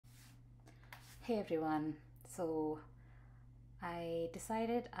Hey everyone, so I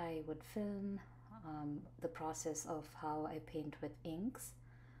decided I would film the process of how I paint with inks.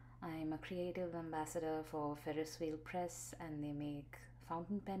 I'm a creative ambassador for Ferris Wheel Press and they make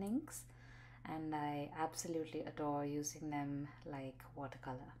fountain pen inks, and I absolutely adore using them like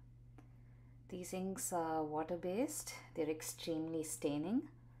watercolor. These inks are water based, they're extremely staining,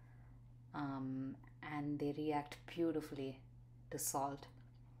 and they react beautifully to salt.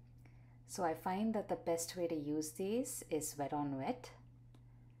 So I find that the best way to use these is wet on wet.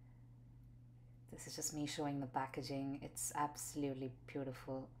 This is just me showing the packaging. It's absolutely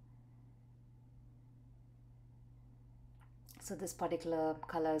beautiful. So this particular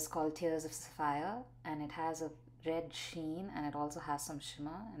color is called Tears of Sapphire, and it has a red sheen and it also has some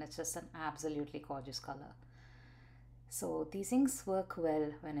shimmer, and it's just an absolutely gorgeous color. So these inks work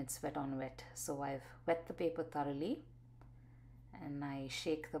well when it's wet on wet. So I've wet the paper thoroughly and I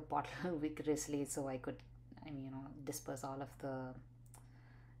shake the bottle vigorously so I could, disperse all of the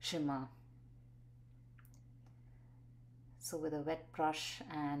shimmer. So with a wet brush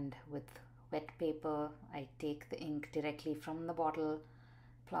and with wet paper, I take the ink directly from the bottle,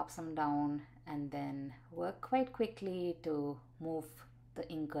 plop some down, and then work quite quickly to move the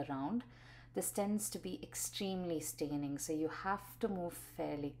ink around. This tends to be extremely staining, so you have to move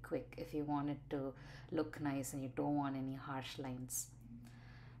fairly quick if you want it to look nice and you don't want any harsh lines.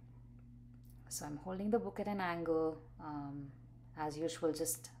 So I'm holding the book at an angle, as usual,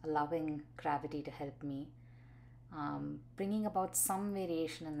 just allowing gravity to help me, bringing about some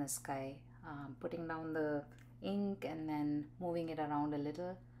variation in the sky, putting down the ink and then moving it around a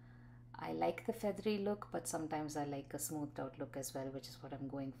little. I like the feathery look, but sometimes I like a smoothed out look as well, which is what I'm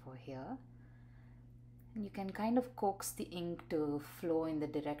going for here. And you can kind of coax the ink to flow in the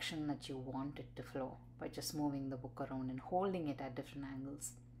direction that you want it to flow by just moving the book around and holding it at different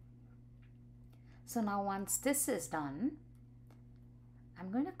angles. So now once this is done,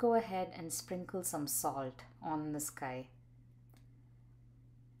 I'm going to go ahead and sprinkle some salt on the sky.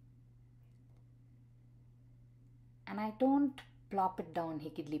 And I don't plop it down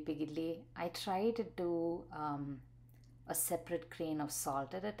higgledy-piggledy. I try to do a separate grain of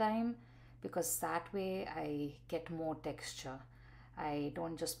salt at a time, because that way I get more texture. I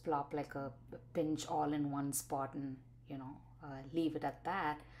don't just plop like a pinch all in one spot and leave it at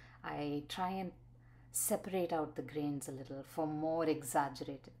that. I try and separate out the grains a little for more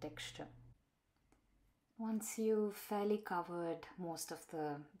exaggerated texture. Once you've fairly covered most of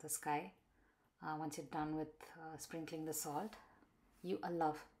the sky, once you're done with sprinkling the salt, you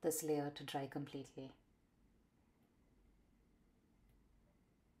allow this layer to dry completely.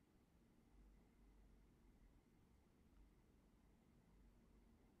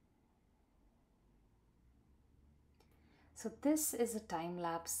 So this is a time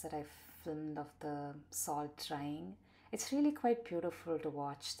lapse that I filmed of the salt drying. It's really quite beautiful to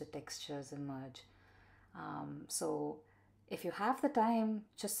watch the textures emerge. So if you have the time,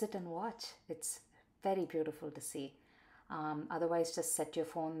 just sit and watch. It's very beautiful to see. Otherwise, just set your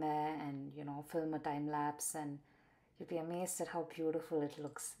phone there and film a time lapse, and you'll be amazed at how beautiful it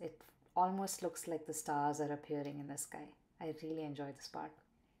looks. It almost looks like the stars are appearing in the sky. I really enjoy this part.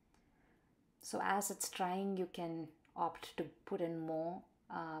 So as it's drying, you can opt to put in more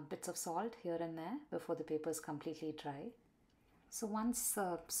bits of salt here and there before the paper is completely dry. So once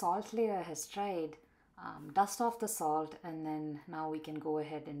the salt layer has dried, dust off the salt, and then now we can go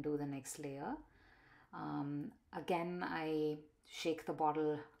ahead and do the next layer. Again, I shake the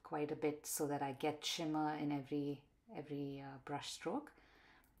bottle quite a bit so that I get shimmer in every brush stroke.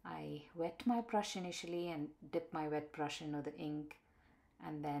 I wet my brush initially and dip my wet brush into the ink,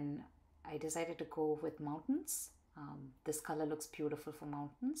 and then I decided to go with mountains. This color looks beautiful for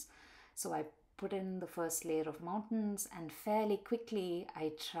mountains, so I put in the first layer of mountains, and fairly quickly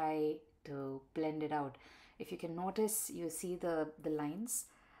I try to blend it out. If you can notice, you see the lines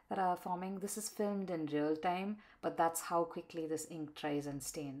that are forming. This is filmed in real time, but that's how quickly this ink dries and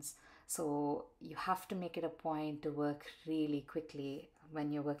stains. So you have to make it a point to work really quickly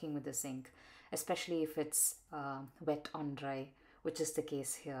when you're working with this ink, especially if it's wet on dry, which is the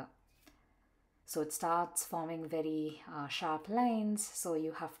case here. So it starts forming very sharp lines, so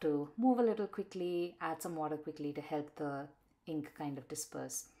you have to move a little quickly, add some water quickly to help the ink kind of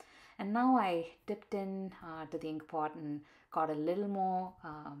disperse. And now I dipped in to the ink pot and got a little more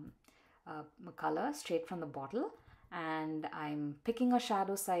color straight from the bottle, and I'm picking a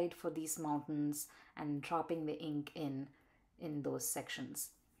shadow side for these mountains and dropping the ink in those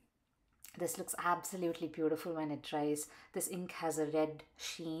sections. This looks absolutely beautiful when it dries. This ink has a red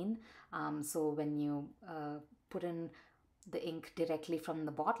sheen, so when you put in the ink directly from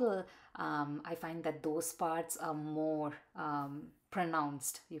the bottle, I find that those parts are more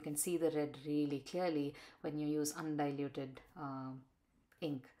pronounced. You can see the red really clearly when you use undiluted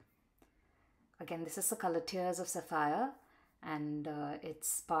ink. Again, this is the color Tears of Sapphire, and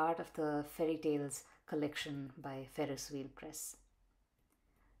it's part of the Ferritales Collection by Ferris Wheel Press.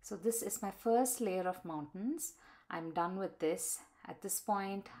 So this is my first layer of mountains. I'm done with this. At this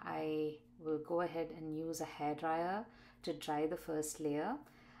point, I will go ahead and use a hairdryer to dry the first layer.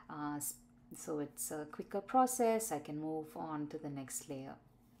 So it's a quicker process. I can move on to the next layer.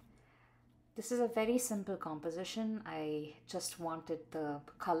 This is a very simple composition. I just wanted the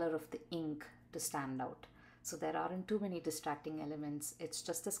color of the ink to stand out. So there aren't too many distracting elements. It's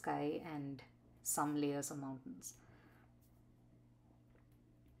just the sky and some layers of mountains.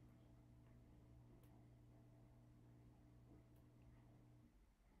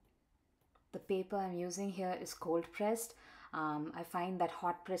 The paper I'm using here is cold pressed. I find that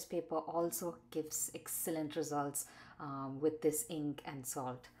hot press paper also gives excellent results with this ink and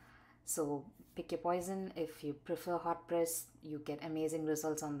salt. So pick your poison. If you prefer hot press, you get amazing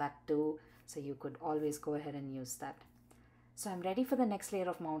results on that too. So you could always go ahead and use that. So I'm ready for the next layer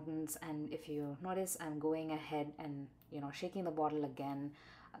of mountains, and if you notice, I'm going ahead and shaking the bottle again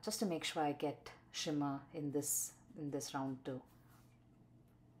just to make sure I get shimmer in this round too.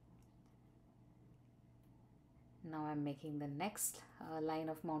 Now I'm making the next line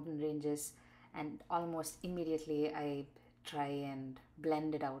of mountain ranges, and almost immediately I try and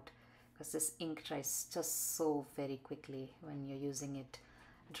blend it out because this ink dries just so very quickly when you're using it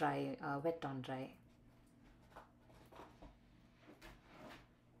dry, wet on dry.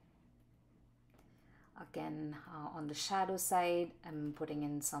 Again, on the shadow side, I'm putting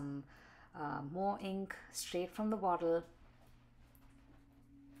in some more ink straight from the bottle.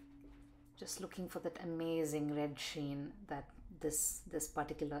 Just looking for that amazing red sheen that this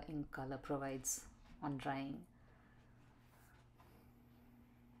particular ink color provides on drying.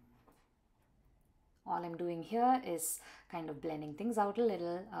 All I'm doing here is kind of blending things out a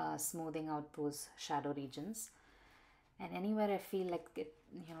little, smoothing out those shadow regions. And anywhere I feel like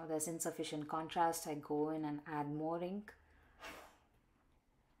there's insufficient contrast, I go in and add more ink.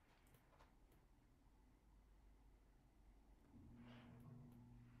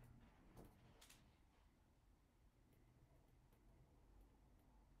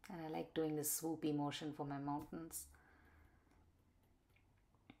 And I like doing this swoopy motion for my mountains.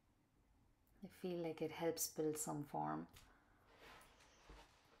 I feel like it helps build some form.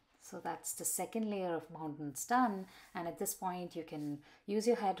 So that's the second layer of mountains done, and at this point you can use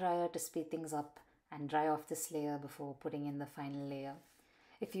your hairdryer to speed things up and dry off this layer before putting in the final layer.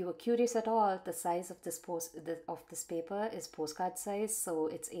 If you were curious at all, the size of this paper is postcard size, so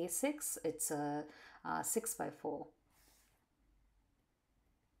it's A6. It's a 6x4.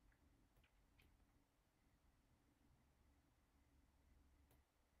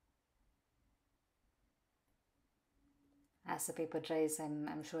 As the paper dries,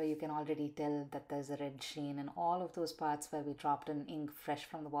 I'm sure you can already tell that there's a red sheen in all of those parts where we dropped in ink fresh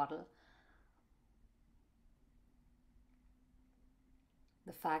from the bottle.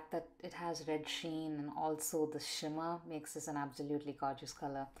 The fact that it has red sheen and also the shimmer makes this an absolutely gorgeous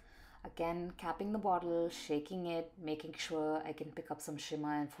color. Again, capping the bottle, shaking it, making sure I can pick up some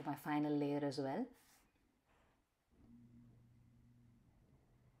shimmer for my final layer as well.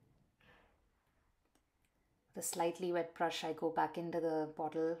 With a slightly wet brush, I go back into the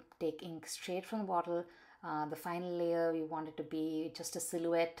bottle, take ink straight from the bottle. The final layer, we want it to be just a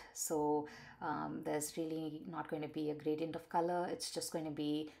silhouette, so there's really not going to be a gradient of color. It's just going to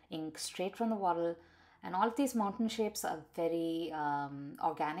be ink straight from the bottle. And all of these mountain shapes are very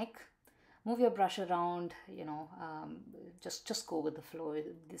organic. Move your brush around, just go with the flow.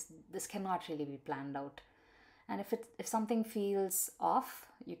 This cannot really be planned out. And if something feels off,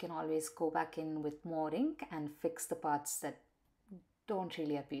 you can always go back in with more ink and fix the parts that don't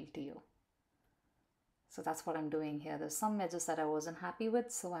really appeal to you. So that's what I'm doing here. There's some edges that I wasn't happy with,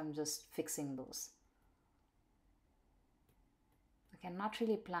 so I'm just fixing those. Okay, I'm not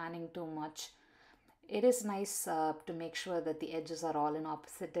really planning too much. It is nice to make sure that the edges are all in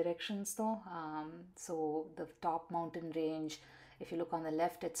opposite directions though. So the top mountain range, if you look on the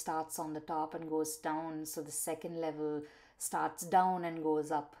left, it starts on the top and goes down. So the second level starts down and goes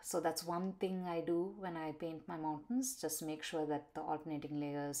up. So that's one thing I do when I paint my mountains, just make sure that the alternating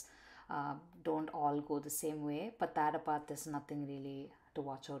layers don't all go the same way. But that apart, there's nothing really to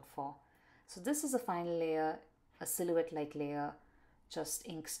watch out for. So this is a final layer, a silhouette-like layer, just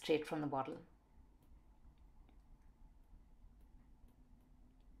ink straight from the bottle.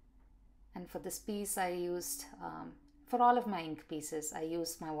 And for this piece, I used for all of my ink pieces, I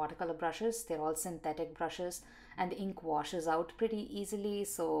use my watercolor brushes. They're all synthetic brushes and the ink washes out pretty easily.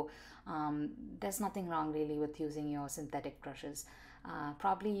 So there's nothing wrong really with using your synthetic brushes.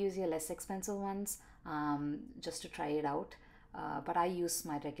 Probably use your less expensive ones just to try it out. But I use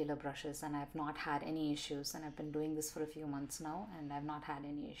my regular brushes and I've not had any issues, and I've been doing this for a few months now and I've not had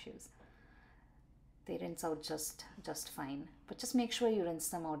any issues. They rinse out just fine, but just make sure you rinse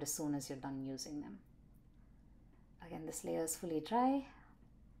them out as soon as you're done using them. Again, this layer is fully dry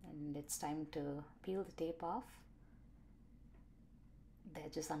and it's time to peel the tape off. The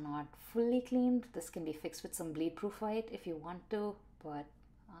edges are not fully cleaned. This can be fixed with some bleed proof white if you want to, but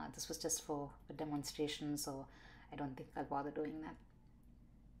this was just for a demonstration, so I don't think I'll bother doing that.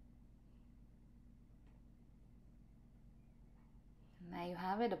 Now you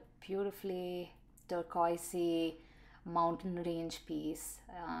have it, a beautifully turquoisey mountain range piece.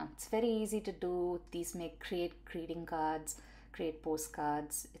 It's very easy to do. These make great greeting cards, great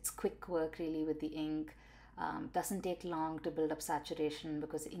postcards. It's quick work really with the ink. Doesn't take long to build up saturation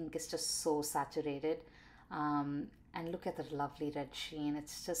because the ink is just so saturated. And look at the lovely red sheen.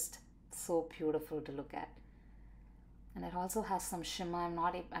 It's just so beautiful to look at. And it also has some shimmer. I'm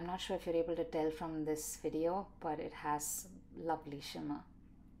not sure if you're able to tell from this video, but it has lovely shimmer.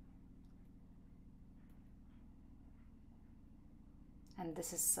 And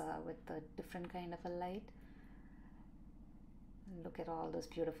this is with a different kind of a light. And look at all those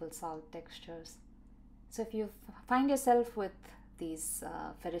beautiful salt textures. So if you find yourself with these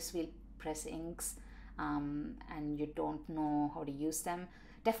Ferris Wheel Press inks and you don't know how to use them,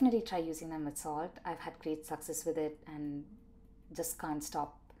 definitely try using them with salt. I've had great success with it and just can't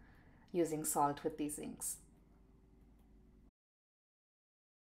stop using salt with these inks.